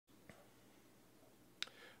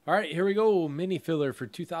All right, here we go. Mini filler for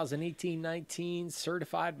 2018-19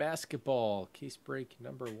 certified basketball. Case break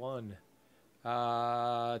number 1.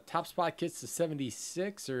 Top spot gets to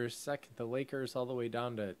 76, or second the Lakers all the way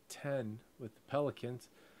down to 10 with the Pelicans.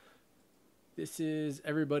 This is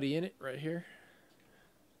everybody in it right here.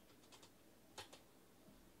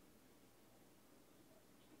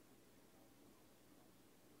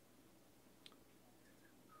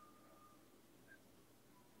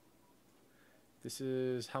 This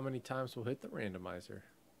is how many times we'll hit the randomizer.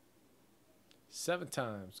 7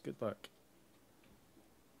 times. Good luck.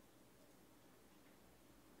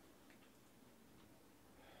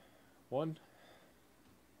 One,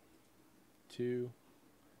 2,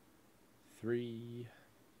 3,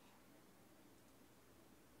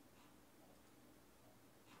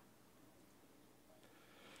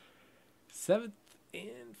 7th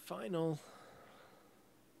and final.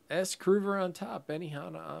 S. Kruger on top,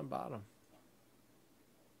 Benihana on bottom.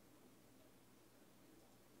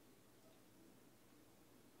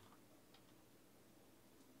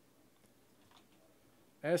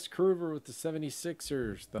 S. Kruger with the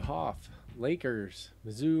 76ers, the Hoff, Lakers,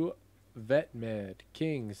 Mizzou VetMed,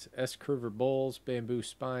 Kings, S. Kruger Bulls, Bamboo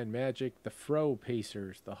Spine Magic, the Fro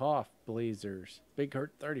Pacers, the Hoff Blazers, Big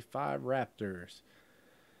Hurt 35 Raptors,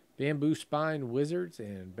 Bamboo Spine Wizards,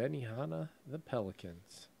 and Benihana the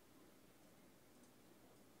Pelicans.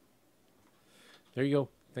 There you go.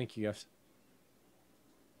 Thank you, guys.